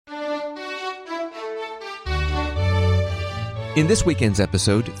In this weekend's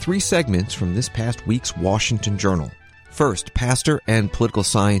episode, 3 segments from this past week's Washington Journal. First, pastor and political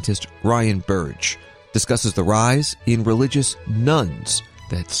scientist Ryan Burge discusses the rise in religious nuns,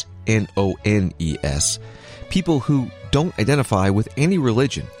 that's N-O-N-E-S, people who don't identify with any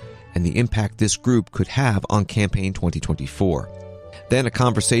religion, and the impact this group could have on campaign 2024. Then a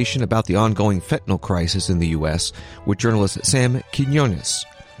conversation about the ongoing fentanyl crisis in the U.S. with journalist Sam Quinones,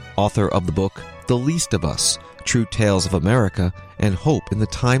 author of the book The Least of Us, True Tales of America and Hope in the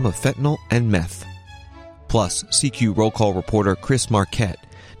Time of Fentanyl and Meth. Plus, CQ roll call reporter Chris Marquette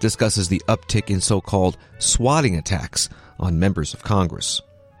discusses the uptick in so-called swatting attacks on members of Congress.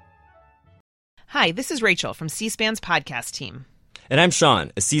 Hi, this is Rachel from C-SPAN's podcast team. And I'm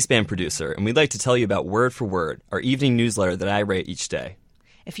Sean, a C-SPAN producer, and we'd like to tell you about Word for Word, our evening newsletter that I write each day.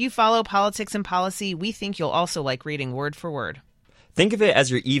 If you follow politics and policy, we think you'll also like reading Word for Word. Think of it as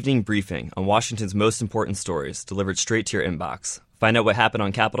your evening briefing on Washington's most important stories delivered straight to your inbox. Find out what happened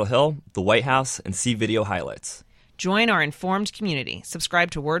on Capitol Hill, the White House, and see video highlights. Join our informed community. Subscribe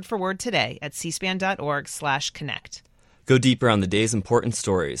to Word for Word today at cspan.org/connect. Go deeper on the day's important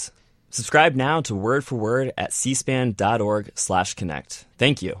stories. Subscribe now to Word for Word at cspan.org/connect.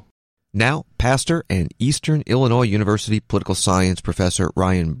 Thank you. Now, pastor and Eastern Illinois University political science professor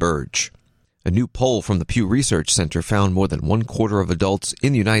Ryan Burge. A new poll from the Pew Research Center found more than 1/4 of adults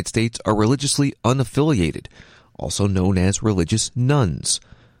in the United States are religiously unaffiliated, also known as religious nuns.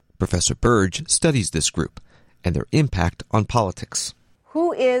 Professor Burge studies this group and their impact on politics.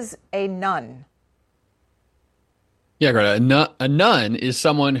 Who is a nun? Yeah, Greta. A nun is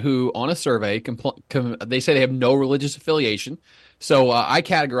someone who, on a survey, they say they have no religious affiliation. So I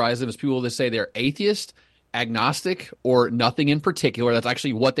categorize them as people that say they're atheist, agnostic, or nothing in particular. That's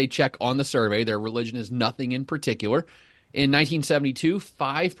actually what they check on the survey. Their religion is nothing in particular. In 1972,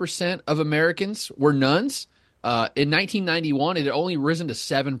 5% of Americans were nuns. In 1991, it had only risen to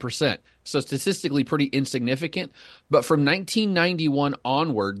 7%, so statistically pretty insignificant. But from 1991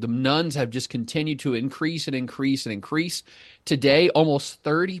 onward, the nuns have just continued to increase and increase and increase. Today, almost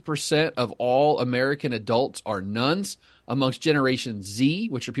 30% of all American adults are nuns. Amongst Generation Z,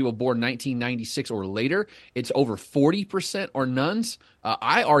 which are people born 1996 or later, it's over 40% are nuns.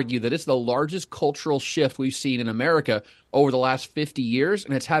 I argue that it's the largest cultural shift we've seen in America over the last 50 years,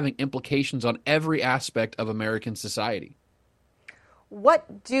 and it's having implications on every aspect of American society.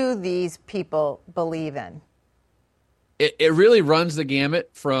 What do these people believe in? It really runs the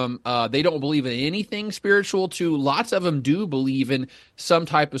gamut from they don't believe in anything spiritual to lots of them do believe in some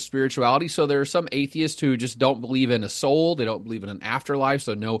type of spirituality. So there are some atheists who just don't believe in a soul. They don't believe in an afterlife,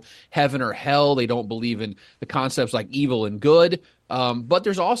 so no heaven or hell. They don't believe in the concepts like evil and good. But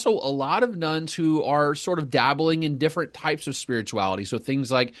there's also a lot of nuns who are sort of dabbling in different types of spirituality. So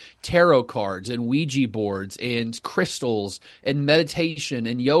things like tarot cards and Ouija boards and crystals and meditation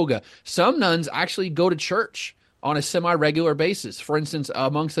and yoga. Some nuns actually go to church on a semi-regular basis. For instance,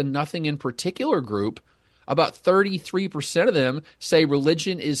 amongst the nothing in particular group, about 33% of them say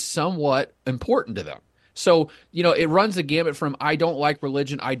religion is somewhat important to them. So, it runs the gamut from I don't like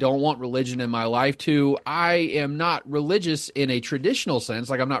religion, I don't want religion in my life, to I am not religious in a traditional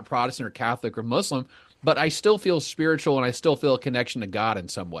sense, like I'm not Protestant or Catholic or Muslim, but I still feel spiritual and I still feel a connection to God in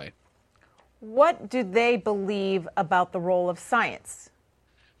some way. What do they believe about the role of science?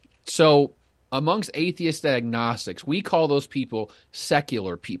 So, amongst atheists and agnostics, we call those people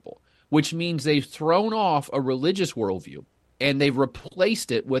secular people, which means they've thrown off a religious worldview and they've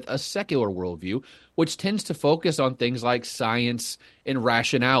replaced it with a secular worldview, which tends to focus on things like science and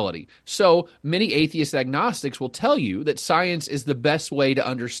rationality. So many atheist agnostics will tell you that science is the best way to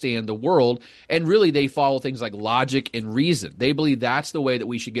understand the world, and really they follow things like logic and reason. They believe that's the way that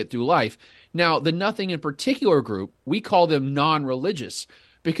we should get through life. Now, the nothing in particular group, we call them non-religious,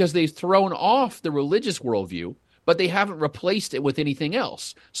 because they've thrown off the religious worldview, but they haven't replaced it with anything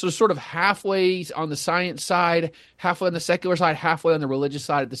else. So sort of halfway on the science side, halfway on the secular side, halfway on the religious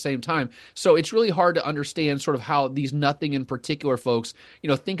side at the same time. So it's really hard to understand sort of how these nothing in particular folks,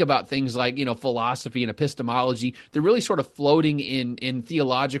 think about things like, philosophy and epistemology. They're really sort of floating in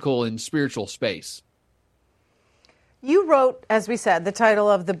theological and spiritual space. You wrote, as we said, the title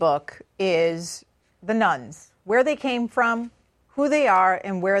of the book is The Nuns, where they came from, who they are,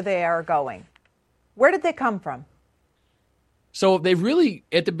 and where they are going. Where did they come from? So they really,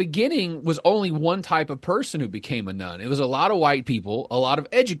 at the beginning, was only one type of person who became a nun. It was a lot of white people, a lot of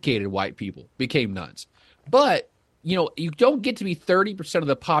educated white people became nuns. But you don't get to be 30% of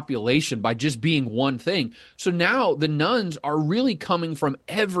the population by just being one thing. So now the nuns are really coming from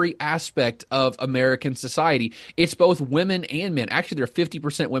every aspect of American society. It's both women and men. Actually, they're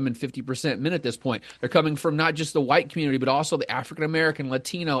 50% women, 50% men at this point. They're coming from not just the white community, but also the African American,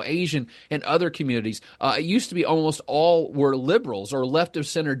 Latino, Asian, and other communities. It used to be almost all were liberals or left of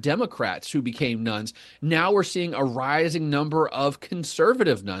center Democrats who became nuns. Now we're seeing a rising number of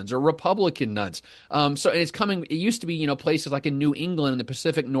conservative nuns or Republican nuns. And it's coming. It used to be, places like in New England and the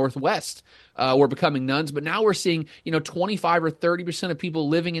Pacific Northwest were becoming nuns, but now we're seeing, 25 or 30% of people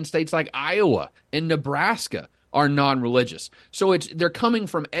living in states like Iowa and Nebraska are non-religious. So they're coming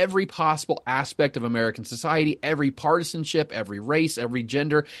from every possible aspect of American society, every partisanship, every race, every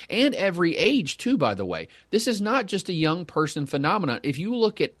gender, and every age too, by the way. This is not just a young person phenomenon. If you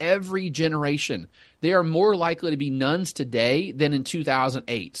look at every generation, they are more likely to be nuns today than in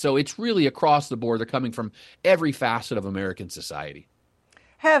 2008. So it's really across the board. They're coming from every facet of American society.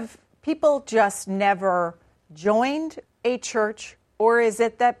 Have people just never joined a church, or is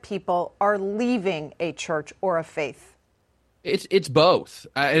it that people are leaving a church or a faith? It's both.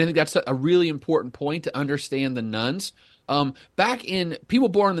 I think that's a really important point to understand the nuns. Back in people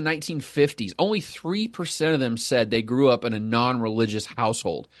born in the 1950s, only 3% of them said they grew up in a non-religious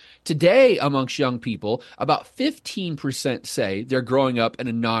household. Today, amongst young people, about 15% say they're growing up in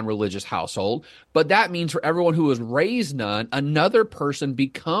a non-religious household. But that means for everyone who was raised nun, another person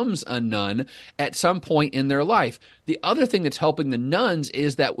becomes a nun at some point in their life. The other thing that's helping the nuns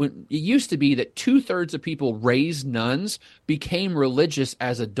is that when it used to be that 2/3 of people raised nuns became religious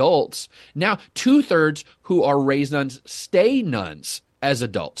as adults. Now 2/3 who are raised nuns stay nuns as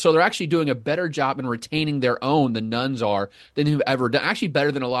adults. So they're actually doing a better job in retaining their own, the nuns are, than who've ever done. Actually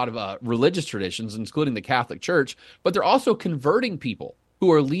better than a lot of religious traditions, including the Catholic Church. But they're also converting people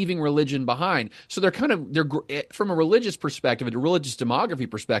who are leaving religion behind. So they're from a religious perspective, a religious demography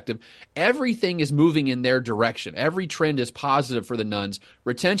perspective, everything is moving in their direction. Every trend is positive for the nuns.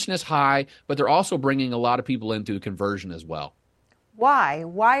 Retention is high, but they're also bringing a lot of people into conversion as well. Why?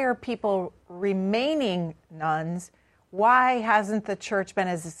 Why are people remaining nuns? Why hasn't the church been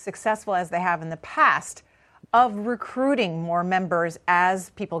as successful as they have in the past of recruiting more members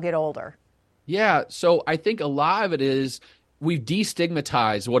as people get older? Yeah, so I think a lot of it is we've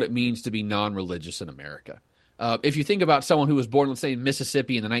destigmatized what it means to be non-religious in America. If you think about someone who was born, let's say, in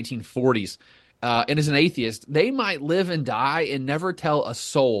Mississippi in the 1940s and is an atheist, they might live and die and never tell a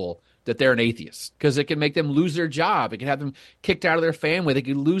soul that they're an atheist because it can make them lose their job. It can have them kicked out of their family. They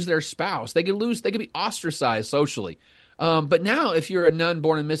could lose their spouse. They could be ostracized socially. But now if you're a nun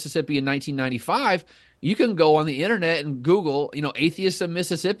born in Mississippi in 1995, you can go on the internet and Google, atheists of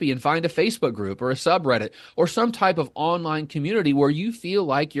Mississippi and find a Facebook group or a subreddit or some type of online community where you feel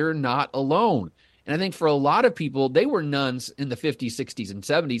like you're not alone. And I think for a lot of people, they were nuns in the 50s, 60s, and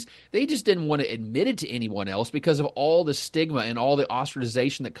 70s. They just didn't want to admit it to anyone else because of all the stigma and all the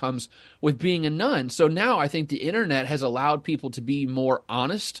ostracization that comes with being a nun. So now I think the internet has allowed people to be more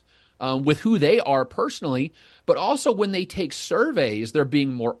honest with who they are personally, but also when they take surveys, they're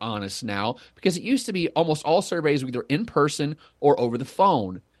being more honest now because it used to be almost all surveys were either in person or over the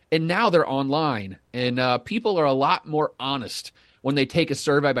phone, and now they're online, and people are a lot more honest when they take a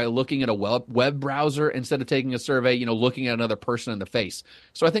survey by looking at a web browser instead of taking a survey, looking at another person in the face.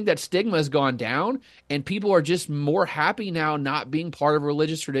 So I think that stigma has gone down, and people are just more happy now not being part of a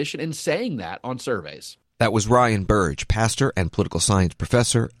religious tradition and saying that on surveys. That was Ryan Burge, pastor and political science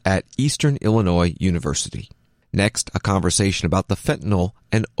professor at Eastern Illinois University. Next, a conversation about the fentanyl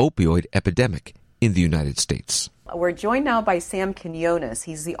and opioid epidemic in the United States. We're joined now by Sam Quinones.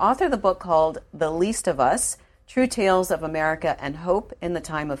 He's the author of the book called The Least of Us, True Tales of America and Hope in the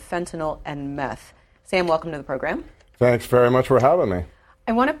Time of Fentanyl and Meth. Sam, welcome to the program. Thanks very much for having me.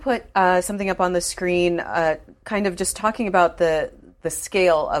 I want to put something up on the screen, kind of just talking about the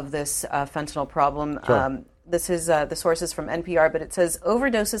scale of this fentanyl problem. Sure. This is the sources from NPR, but it says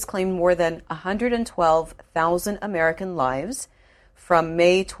overdoses claimed more than 112,000 American lives from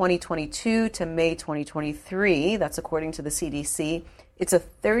May 2022 to May 2023. That's according to the CDC. It's a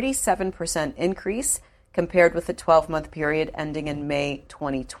 37% increase compared with the 12-month period ending in May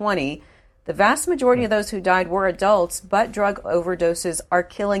 2020. The vast majority of those who died were adults, but drug overdoses are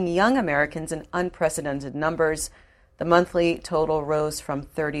killing young Americans in unprecedented numbers. The monthly total rose from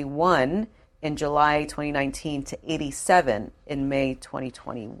 31 in July 2019 to 87 in May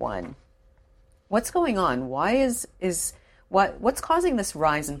 2021. What's going on? What's causing this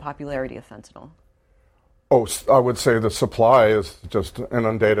rise in popularity of fentanyl? Oh, I would say the supply is just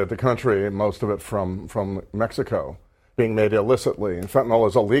inundated the country, most of it from Mexico, being made illicitly. And fentanyl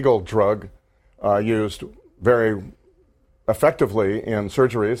is a legal drug used very effectively in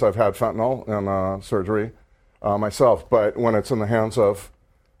surgeries. I've had fentanyl in surgery myself, but when it's in the hands of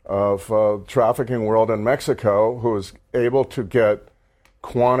trafficking world in Mexico, who is able to get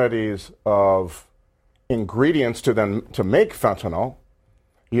quantities of ingredients to make fentanyl,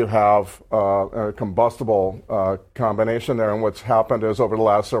 you have a combustible combination there. And what's happened is over the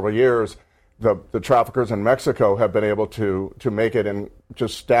last several years, the traffickers in Mexico have been able to make it in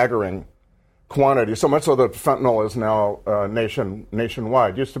just staggering quantities. So much so that fentanyl is now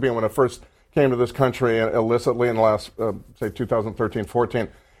nationwide. It used to be when it first came to this country illicitly in the last, say, 2013, 14,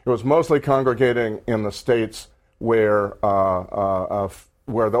 it was mostly congregating in the states where the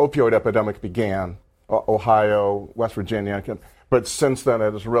opioid epidemic began, Ohio, West Virginia. But since then,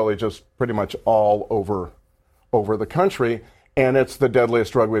 it is really just pretty much all over the country. And it's the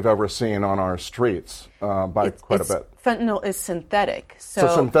deadliest drug we've ever seen on our streets by quite a bit. Fentanyl is synthetic. So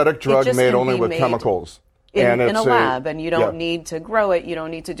it's a synthetic drug made only with chemicals. In a lab, and you don't need to grow it. You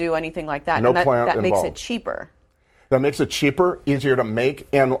don't need to do anything like that. No and plant that makes involved. it cheaper. That makes it cheaper, easier to make,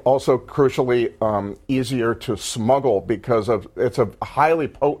 and also crucially easier to smuggle because it's a highly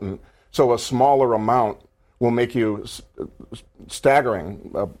potent. So a smaller amount will make you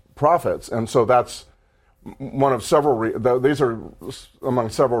staggering profits, and so that's one of several. These are among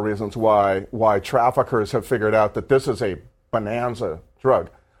several reasons why traffickers have figured out that this is a bonanza drug,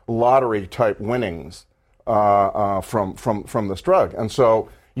 lottery type winnings from this drug, and so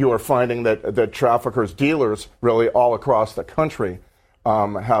you are finding that traffickers, dealers, really all across the country,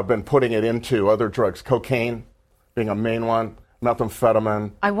 have been putting it into other drugs, cocaine being a main one,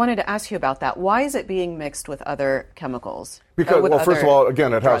 methamphetamine. I wanted to ask you about that. Why is it being mixed with other chemicals? Because, well, first of all,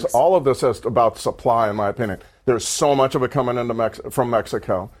 again, it has all of this is about supply, in my opinion. There's so much of it coming into from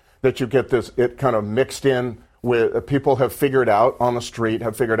Mexico that you get it kind of mixed in with, people have figured out on the street,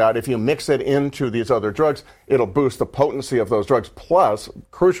 if you mix it into these other drugs, it'll boost the potency of those drugs. Plus,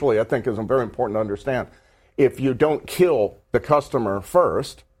 crucially, I think is very important to understand, if you don't kill the customer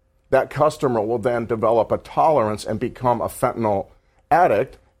first, that customer will then develop a tolerance and become a fentanyl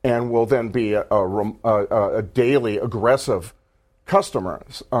addict and will then be a daily aggressive customer.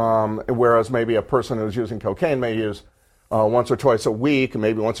 Whereas maybe a person who's using cocaine may use once or twice a week,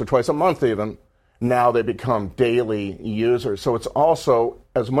 maybe once or twice a month even. Now they become daily users. So it's also,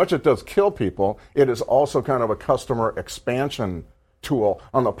 as much as it does kill people, it is also kind of a customer expansion tool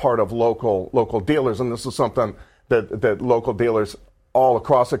on the part of local dealers. And this is something that local dealers all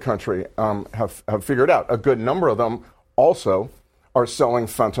across the country have figured out. A good number of them also are selling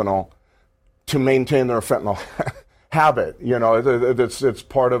fentanyl to maintain their fentanyl habit. You know, it's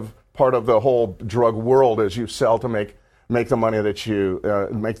part of the whole drug world, is you sell to make the money that you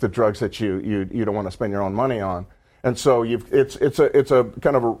make the drugs that you don't want to spend your own money on. And so it's a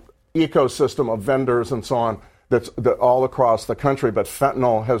kind of a ecosystem of vendors and so on that all across the country. But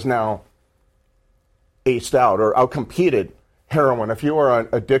fentanyl has now aced out or outcompeted heroin. If you are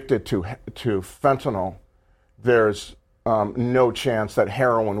addicted to fentanyl, there's no chance that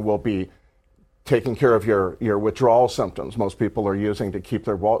heroin will be taking care of your withdrawal symptoms. Most people are using to keep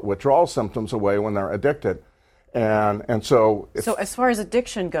their withdrawal symptoms away when they're addicted. And so as far as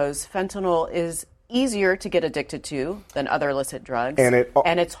addiction goes, fentanyl is easier to get addicted to than other illicit drugs, and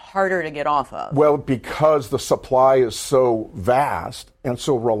it's harder to get off of. Well, because the supply is so vast and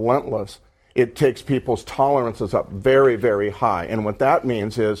so relentless, it takes people's tolerances up very, very high. And what that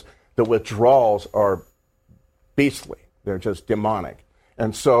means is the withdrawals are beastly. They're just demonic.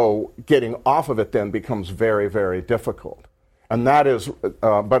 And so getting off of it then becomes very, very difficult. And that is,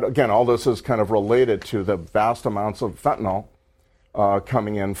 but again, all this is kind of related to the vast amounts of fentanyl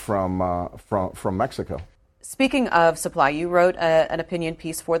coming in from Mexico. Speaking of supply, you wrote an opinion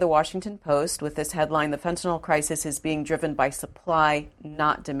piece for the Washington Post with this headline: "The fentanyl crisis is being driven by supply,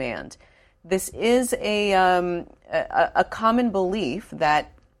 not demand." This is a common belief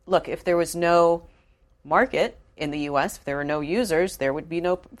that, look, if there was no market in the U.S., if there were no users, there would be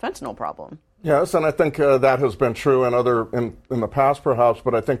no fentanyl problem. Yes, and I think that has been true in the past, perhaps.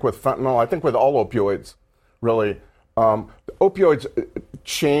 But I think with fentanyl, I think with all opioids, really, opioids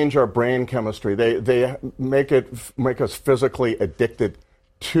change our brain chemistry. They make us physically addicted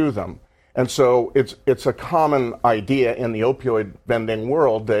to them, and so it's a common idea in the opioid vending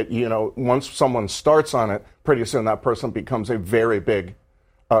world that, you know, once someone starts on it, pretty soon that person becomes a very big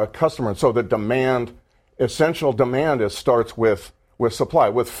customer. And so the essential demand starts with supply.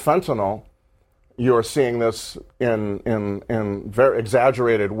 With fentanyl, you're seeing this in very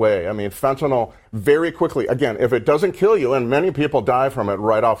exaggerated way. I mean, fentanyl very quickly, again, if it doesn't kill you, and many people die from it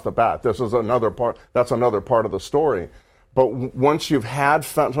right off the bat, that's another part of the story. But once you've had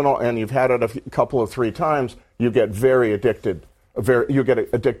fentanyl and you've had it a couple of 3 times, you get very addicted. You get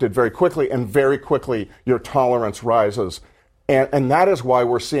addicted very quickly, and very quickly your tolerance rises. And that is why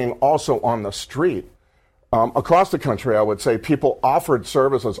we're seeing also on the street, across the country, I would say, people offered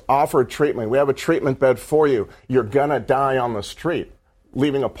services, offered treatment. We have a treatment bed for you. You're going to die on the street.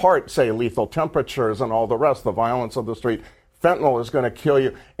 Leaving apart, say, lethal temperatures and all the rest, the violence of the street. Fentanyl is going to kill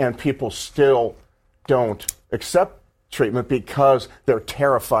you, and people still don't accept treatment because they're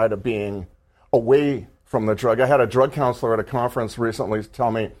terrified of being away from the drug. I had a drug counselor at a conference recently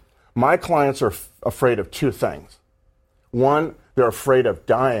tell me, my clients are afraid of two things. One, they're afraid of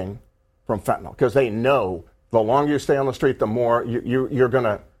dying from fentanyl because they know the longer you stay on the street, the more you're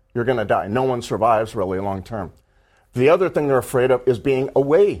gonna die. No one survives really long term. The other thing they're afraid of is being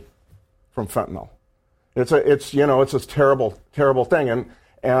away from fentanyl. It's a terrible thing,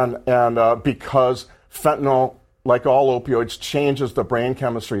 and because fentanyl, like all opioids, changes the brain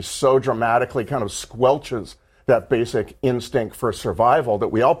chemistry so dramatically, kind of squelches that basic instinct for survival that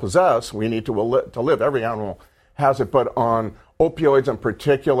we all possess. We need to live. Every animal has it, but on opioids in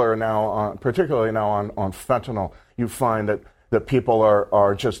particular particularly now on fentanyl, you find that people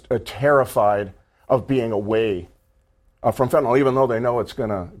are just terrified of being away from fentanyl, even though they know it's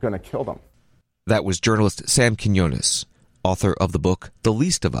gonna kill them. That was journalist Sam Quinones, author of the book The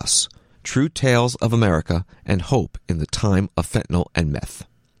Least of Us, True Tales of America and Hope in the Time of Fentanyl and Meth.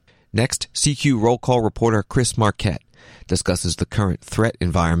 Next, CQ Roll Call reporter Chris Marquette discusses the current threat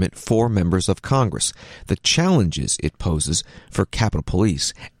environment for members of Congress, the challenges it poses for Capitol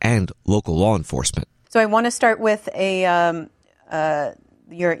Police and local law enforcement. So I want to start with your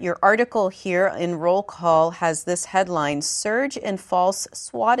article here in Roll Call has this headline: Surge in false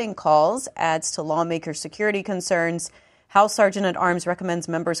swatting calls adds to lawmakers' security concerns. House Sergeant at Arms recommends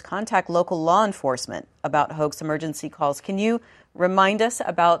members contact local law enforcement about hoax emergency calls. Can you remind us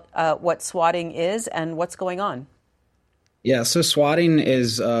about what swatting is and what's going on? Yeah, so swatting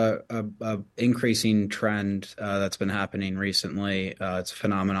is a increasing trend that's been happening recently. It's a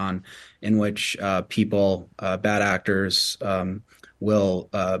phenomenon in which people, bad actors, will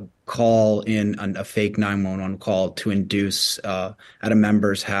call in a fake 911 call to induce at a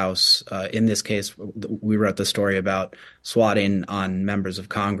member's house. In this case, we wrote the story about swatting on members of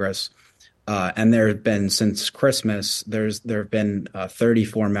Congress. And there have been, since Christmas, there have been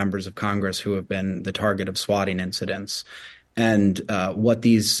 34 members of Congress who have been the target of swatting incidents. And what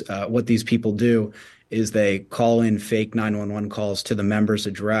these people do is they call in fake 911 calls to the member's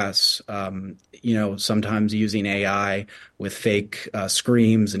address, sometimes using AI with fake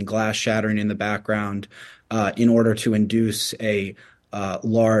screams and glass shattering in the background in order to induce a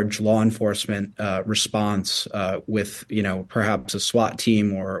large law enforcement response with, perhaps a SWAT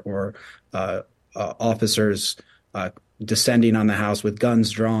team or officers descending on the house with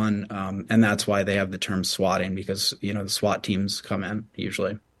guns drawn. And that's why they have the term swatting, because, the SWAT teams come in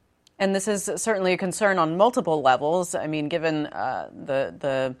usually. And this is certainly a concern on multiple levels. I mean, given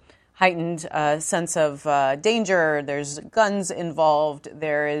the heightened sense of danger, there's guns involved.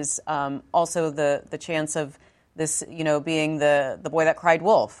 There is also the chance of this, being the boy that cried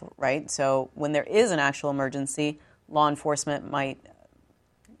wolf, right? So when there is an actual emergency, law enforcement might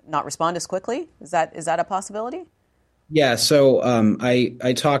not respond as quickly. Is that a possibility? Yeah, so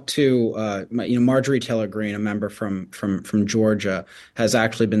I talked to Marjorie Taylor Greene, a member from Georgia, has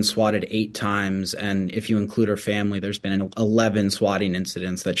actually been swatted 8 times, and if you include her family, there's been 11 swatting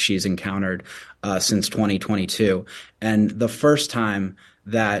incidents that she's encountered since 2022. And the first time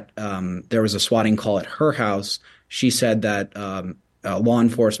that there was a swatting call at her house, she said that law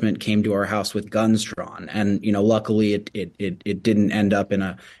enforcement came to our house with guns drawn, and luckily it didn't end up in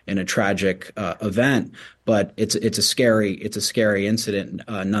a tragic event, but it's a scary incident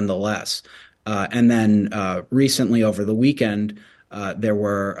nonetheless. And then recently over the weekend, there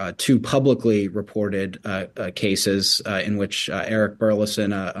were 2 publicly reported cases in which Eric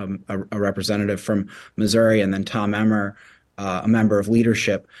Burleson, a representative from Missouri, and then Tom Emmer, a member of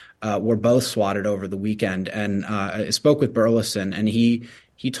leadership, were both swatted over the weekend. And I spoke with Burleson, and he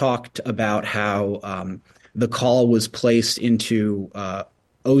talked about how the call was placed into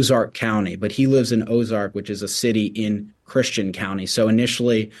Ozark County, but he lives in Ozark, which is a city in Christian County. So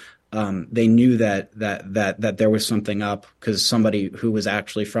initially, they knew that there was something up because somebody who was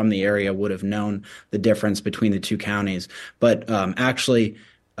actually from the area would have known the difference between the 2 counties. But actually,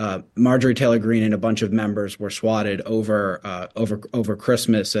 Marjorie Taylor Greene and a bunch of members were swatted over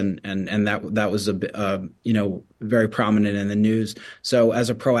Christmas, and that was very prominent in the news. So as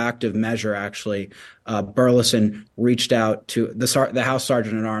a proactive measure, actually, Burleson reached out to the House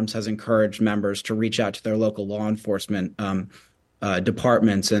Sergeant at Arms has encouraged members to reach out to their local law enforcement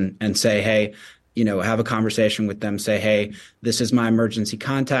departments and say, hey, have a conversation with them, say, hey, this is my emergency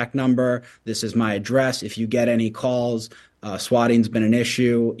contact number. This is my address. If you get any calls, swatting's been an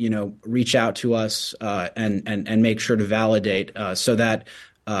issue, reach out to us and make sure to validate so that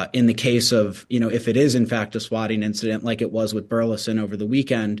in the case of, if it is in fact a swatting incident like it was with Burleson over the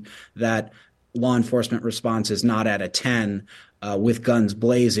weekend, that law enforcement response is not at a 10 with guns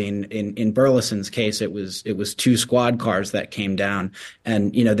blazing. In Burleson's case, it was 2 squad cars that came down,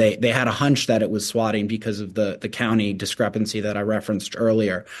 and they had a hunch that it was swatting because of the county discrepancy that I referenced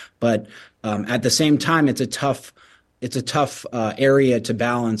earlier. But at the same time, it's a tough area to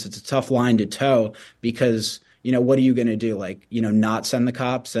balance. It's a tough line to toe because what are you going to do? Not send the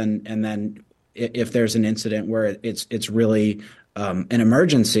cops, and then if there's an incident where it's really an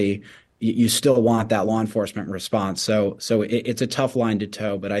emergency, you still want that law enforcement response. So it's a tough line to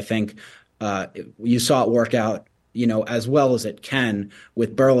toe, but I think you saw it work out, as well as it can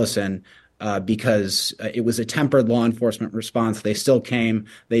with Burleson, because it was a tempered law enforcement response. They still came,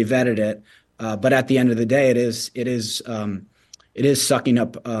 they vetted it, but at the end of the day, it is sucking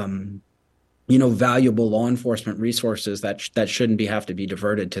up valuable law enforcement resources that shouldn't have to be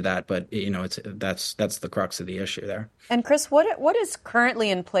diverted to that. But that's the crux of the issue there. And Chris, what is currently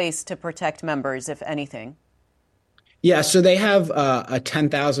in place to protect members, if anything? Yeah, so they have a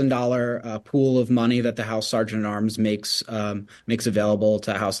 $10,000 pool of money that the House Sergeant at Arms makes available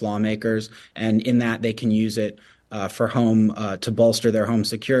to House lawmakers, and in that they can use it for to bolster their home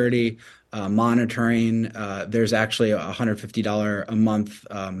security, monitoring. There's actually a $150 a month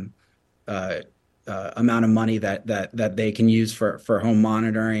amount of money that they can use for home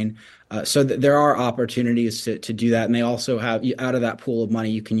monitoring. So there are opportunities to do that. And they also have, out of that pool of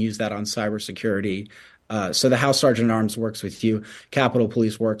money, you can use that on cybersecurity. So the House Sergeant at Arms works with you. Capitol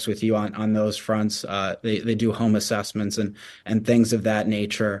Police works with you on those fronts. They do home assessments and things of that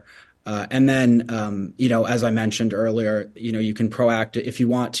nature. And then, as I mentioned earlier, you can if you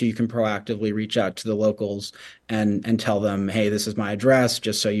want to, you can proactively reach out to the locals and tell them, hey, this is my address,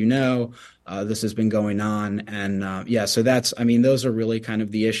 just so you know, this has been going on. And so those are really kind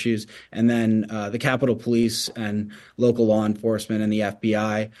of the issues. And then the Capitol Police and local law enforcement and the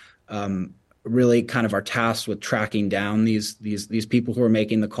FBI really kind of are tasked with tracking down these people who are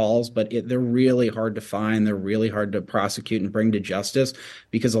making the calls, but they're really hard to find. They're really hard to prosecute and bring to justice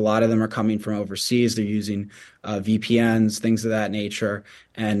because a lot of them are coming from overseas. They're using VPNs, things of that nature,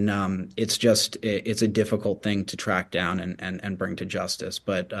 and it's a difficult thing to track down and bring to justice.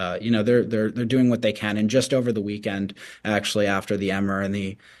 But they're doing what they can. And just over the weekend, actually, after the Emmer and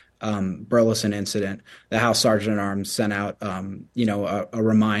the Burleson incident, the House Sergeant at Arms sent out, a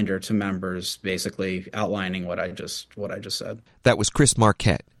reminder to members, basically outlining what I just said. That was Chris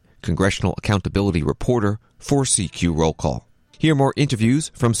Marquette, Congressional Accountability Reporter for CQ Roll Call. Hear more interviews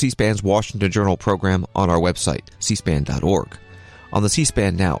from C-SPAN's Washington Journal program on our website, cspan.org, on the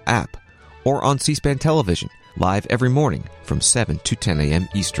C-SPAN Now app, or on C-SPAN Television, live every morning from 7 to 10 a.m.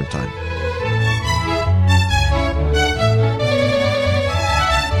 Eastern Time.